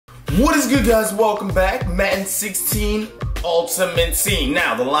What is good, guys? Welcome back. Madden 16 Ultimate Team.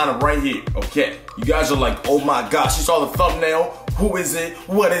 Now, the lineup right here, okay? You guys are like, oh my gosh, you saw the thumbnail. Who is it?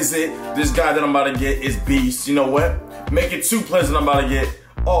 What is it? This guy that I'm about to get is Beast. You know what? Make it 2 players that I'm about to get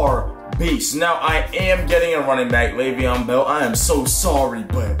are Beast. Now, I am getting a running back, Le'Veon Bell. I am so sorry,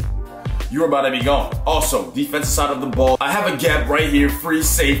 but you're about to be gone. Also, defensive side of the ball, I have a gap right here, free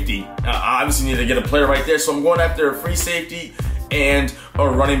safety. I obviously need to get a player right there, so I'm going after a free safety and a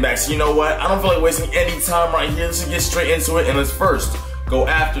running back. So you know what? I don't feel like wasting any time right here. Let's get straight into it, and let's first go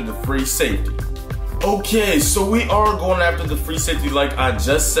after the free safety. Okay, so we are going after the free safety like I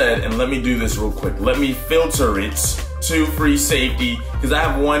just said, and let me do this real quick. Let me filter it to free safety, because I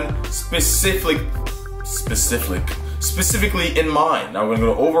have one specifically in mind. Now we're gonna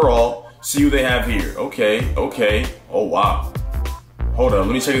go to overall, see who they have here. Okay. Oh wow. Hold on,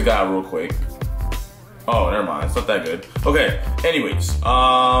 let me check this guy out real quick. Oh, never mind, it's not that good. Okay, anyways,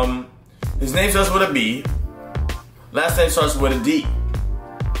 his name starts with a B. Last name starts with a D.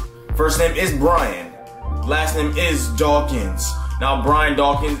 First name is Brian. Last name is Dawkins. Now, Brian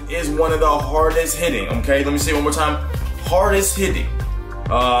Dawkins is one of the hardest hitting, okay? Let me say it one more time. Hardest hitting.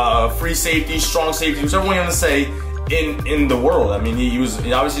 Free safety, strong safety, whichever one you want to say, in the world. I mean, he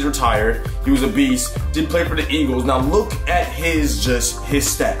obviously retired. He was a beast. Did play for the Eagles. Now look at his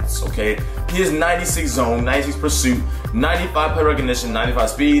stats, okay? He has 96 zone, 96 pursuit, 95 play recognition, 95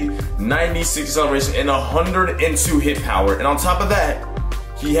 speed, 96 acceleration, and 102 hit power. And on top of that,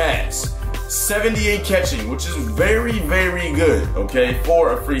 he has 78 catching, which is very, very good, okay,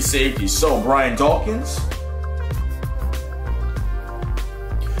 for a free safety. So Brian Dawkins,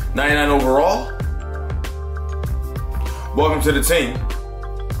 99 overall. Welcome to the team.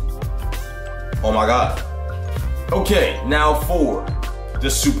 Oh my God. Okay, now for the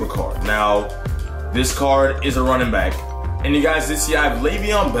super card. Now, this card is a running back. And you guys did see I have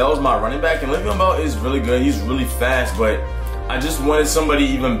Le'Veon Bell as my running back, and Le'Veon Bell is really good. He's really fast, but I just wanted somebody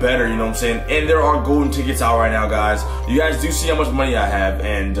even better, you know what I'm saying? And there are golden tickets out right now, guys. You guys do see how much money I have,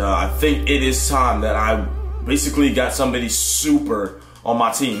 and I think it is time that I basically got somebody super on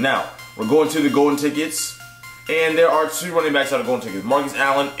my team. Now, we're going to the golden tickets. And there are 2 running backs out of golden tickets, Marcus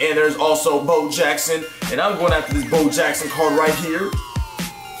Allen, and there's also Bo Jackson. And I'm going after this Bo Jackson card right here.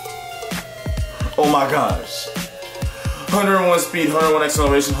 Oh my gosh. 101 speed, 101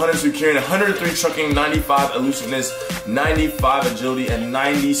 acceleration, 102 carrying, 103 trucking, 95 elusiveness, 95 agility, and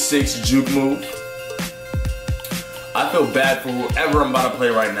 96 juke move. I feel bad for whoever I'm about to play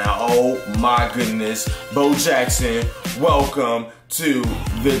right now. Oh my goodness. Bo Jackson, welcome to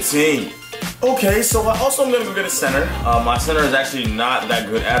the team. Okay, so I also am going to go get a center. My center is actually not that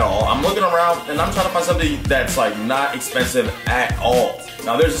good at all. I'm looking around and I'm trying to find something that's like not expensive at all.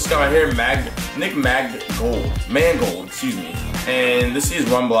 Now there's this guy right here, Mangold, excuse me. And this is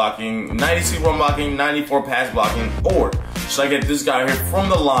run blocking, 96 run blocking, 94 pass blocking. Or should I get this guy here from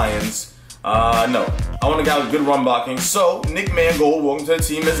the Lions? No, I want a guy with good run blocking. So Nick Mangold, welcome to the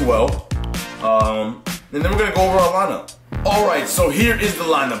team as well. And then we're going to go over our lineup. Alright, so here is the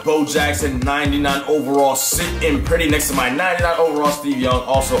lineup. Bo Jackson, 99 overall, sitting pretty next to my 99 overall Steve Young,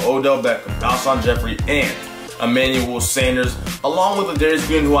 also Odell Beckham, Alshon Jeffrey, and Emmanuel Sanders, along with Darius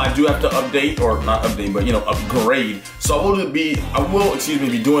Green, who I do have to update, or not update, but you know, upgrade. So I will be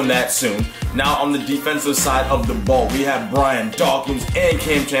doing that soon. Now on the defensive side of the ball, we have Brian Dawkins and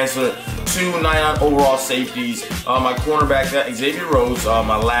Cam Chancellor, 2 99 overall safeties. My cornerback, Xavier Rose,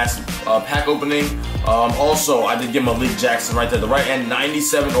 my last pack opening. Also, I did get Malik Jackson right there, the right end,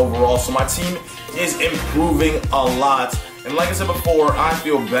 97 overall. So my team is improving a lot. And like I said before, I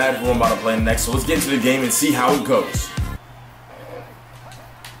feel bad for who I'm about to play next. So let's get into the game and see how it goes.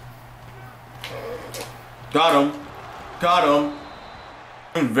 Got him.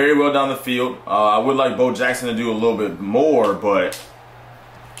 Very well down the field. I would like Bo Jackson to do a little bit more, but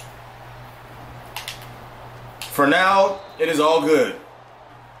for now, it is all good.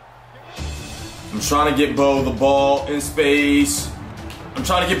 I'm trying to get Bo the ball in space.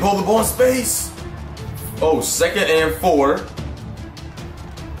 Oh, 2nd and 4.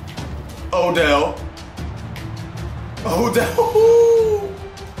 Odell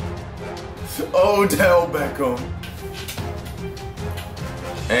Beckham.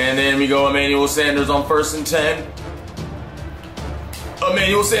 And then we go Emmanuel Sanders on 1st and 10.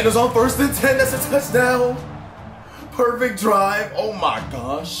 That's a touchdown. Perfect drive. Oh my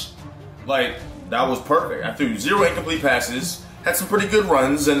gosh. Like, that was perfect. I threw 0 incomplete passes, had some pretty good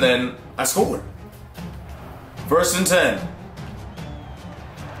runs, and then I scored. 1st and 10.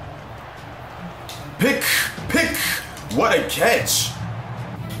 Pick. What a catch.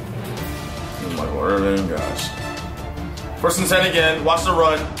 Oh my Lord, gosh. 1st and 10 again. Watch the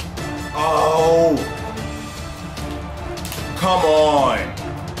run. Oh. Come on.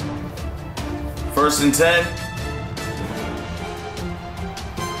 1st and 10.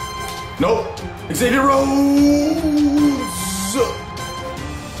 Nope. Xavier Rose.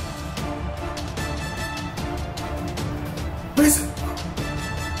 Mason.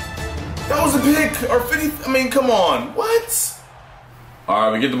 That was a pick. Or 50. I mean, come on. What? All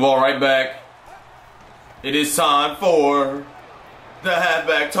right, we get the ball right back. It is time for the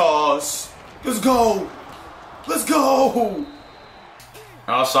halfback toss. Let's go. Let's go.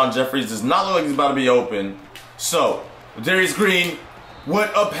 Alshon Jeffries does not look like he's about to be open. So, Darius Green,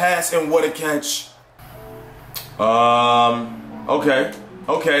 what a pass and what a catch. Okay.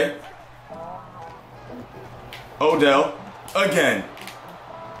 Okay. Odell, again.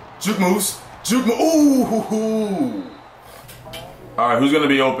 Juke moves. Juke move. Ooh. All right, who's going to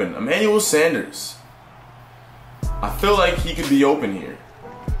be open? Emmanuel Sanders. I feel like he could be open here.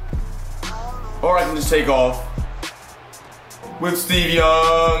 Or I can just take off with Steve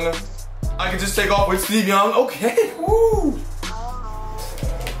Young. I can just take off with Steve Young. Okay. Woo.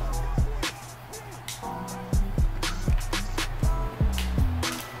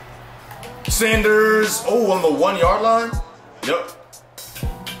 Sanders. Oh, on the 1 yard line? Yep.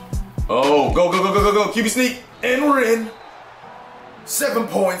 Oh, go, go, go, go, go, go. QB sneak. And we're in. 7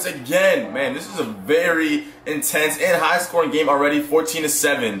 points again. Man, this is a very intense and high-scoring game already.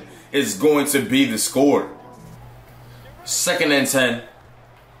 14-7 is going to be the score. 2nd and 10.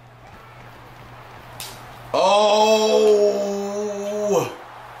 Oh!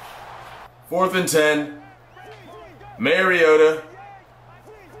 4th and 10. Mariota.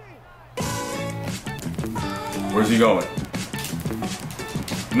 Where's he going?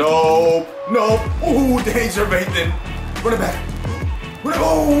 Nope. Nope. Ooh, danger, Nathan. Run it back.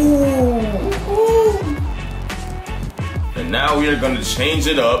 Oh! And now we are going to change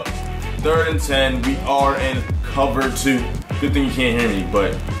it up. 3rd and 10. We are in cover 2. Good thing you can't hear me,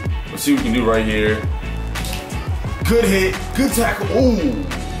 but let's see what we can do right here. Good hit. Good tackle. Ooh.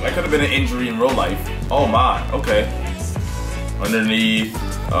 That could have been an injury in real life. Oh my. Okay. Underneath.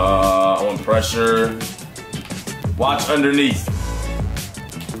 I want pressure. Watch underneath.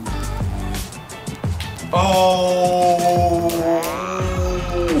 Oh!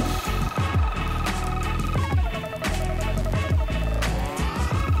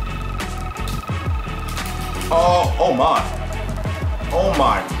 Oh, oh my. Oh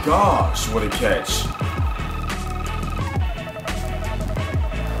my gosh, what a catch.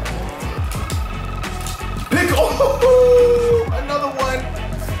 Pick, oh, another one.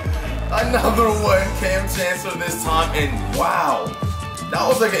 Another one, Cam Chancellor this time, and wow. That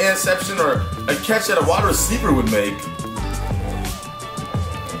was like an interception or a catch that a wide receiver would make.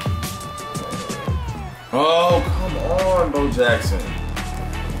 Oh, come on, Bo Jackson.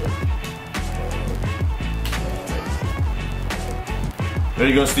 There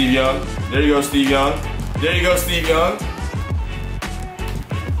you go, Steve Young. There you go, Steve Young. There you go, Steve Young.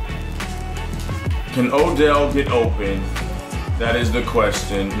 Can Odell get open? That is the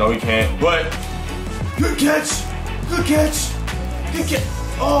question. No, he can't. But good catch. Good catch. Good catch.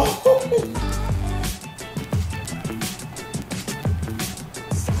 Oh.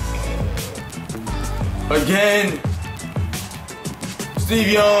 Again. Steve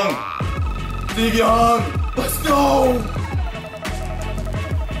Young. Steve Young. Let's go.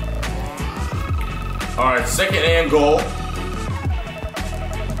 All right, 2nd and goal.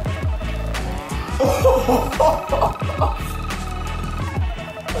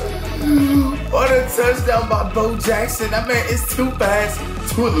 What a touchdown by Bo Jackson. That man is too fast,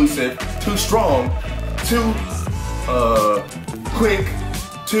 too elusive, too strong, too quick,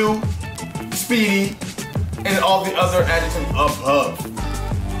 too speedy, and all the other adjectives above.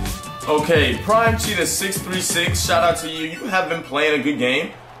 Okay, Prime Cheetah 636, shout out to you. You have been playing a good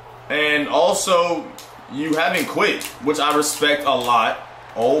game. And also, you haven't quit, which I respect a lot.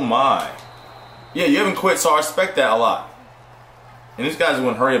 Oh my. Yeah, you haven't quit, so I respect that a lot. And this guy's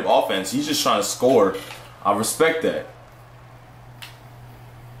doing hurry up offense. He's just trying to score. I respect that.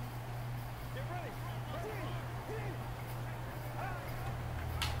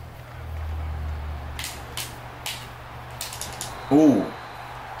 Ooh.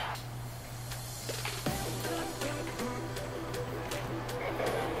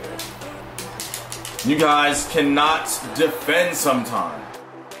 You guys cannot defend sometimes.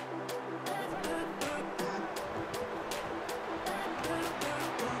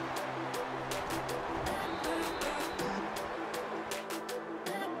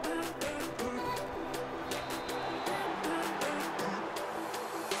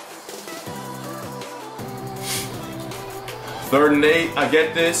 3rd and 8, I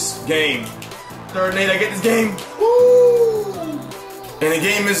get this game. 3rd and 8, I get this game. Woo! And the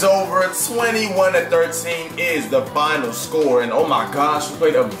game is over. 21-13 is the final score. And oh my gosh, we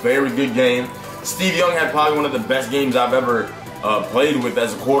played a very good game. Steve Young had probably one of the best games I've ever played with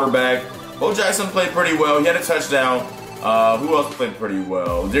as a quarterback. Bo Jackson played pretty well. He had a touchdown. Who else played pretty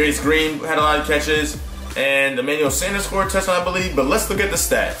well? Darius Green had a lot of catches. And Emmanuel Sanders scored a touchdown, I believe. But let's look at the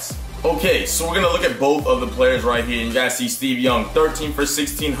stats. Okay, so we're going to look at both of the players right here. You guys see Steve Young, 13 for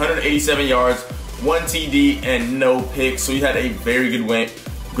 16, 187 yards, 1 TD, and no picks. So he had a very good win.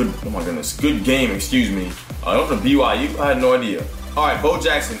 Oh my goodness, good game, excuse me. I'm from BYU, I had no idea. All right, Bo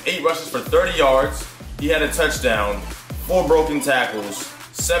Jackson, 8 rushes for 30 yards. He had a touchdown, 4 broken tackles,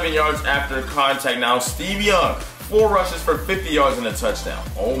 7 yards after contact. Now, Steve Young, 4 rushes for 50 yards and a touchdown.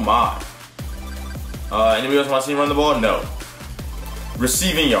 Oh my. Anybody else want to see him run the ball? No.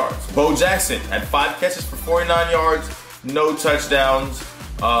 Receiving yards. Bo Jackson had 5 catches for 49 yards, no touchdowns.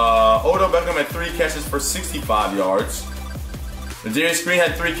 Odell Beckham had 3 catches for 65 yards. Darius Green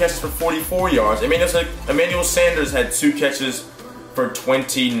had 3 catches for 44 yards. Emmanuel Sanders had 2 catches for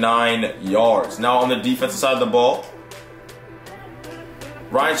 29 yards. Now on the defensive side of the ball,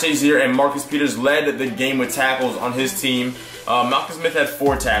 Ryan Shazier and Marcus Peters led the game with tackles on his team. Malcolm Smith had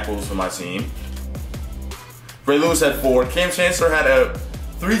 4 tackles for my team. Ray Lewis had 4. Cam Chancellor had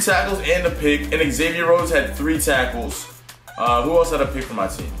 3 tackles and a pick. And Xavier Rhodes had 3 tackles. Who else had a pick for my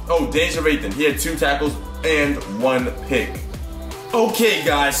team? Oh, Deja Rathan. He had 2 tackles and 1 pick. Okay,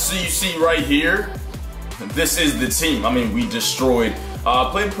 guys. So you see right here, this is the team. I mean, we destroyed.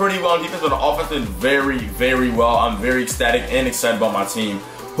 Played pretty well on defense, but the offense did very, very well. I'm very ecstatic and excited about my team.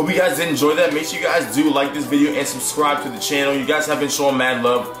 Hope you guys did enjoy that. Make sure you guys do like this video and subscribe to the channel. You guys have been showing mad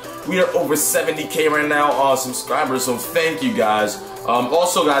love. We are over 70K right now subscribers, so thank you guys.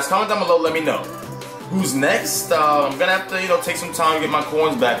 Also, guys, comment down below. Let me know who's next. I'm gonna have to, take some time to get my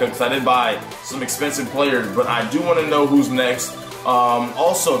coins back up because I did buy some expensive players, but I do want to know who's next.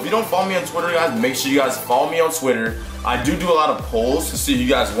 Also, if you don't follow me on Twitter, guys, make sure you guys follow me on Twitter. I do a lot of polls to see who you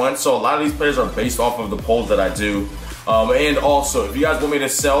guys want, so a lot of these players are based off of the polls that I do. And also, if you guys want me to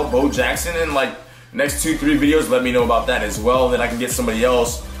sell Bo Jackson in like next 2-3 videos, let me know about that as well. Then I can get somebody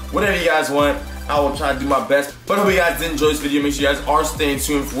else. Whatever you guys want, I will try to do my best. But hope you guys did enjoy this video. Make sure you guys are staying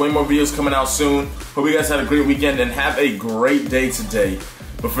tuned for way more videos coming out soon. Hope you guys had a great weekend and have a great day today.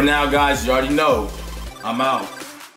 But for now, guys, you already know, I'm out.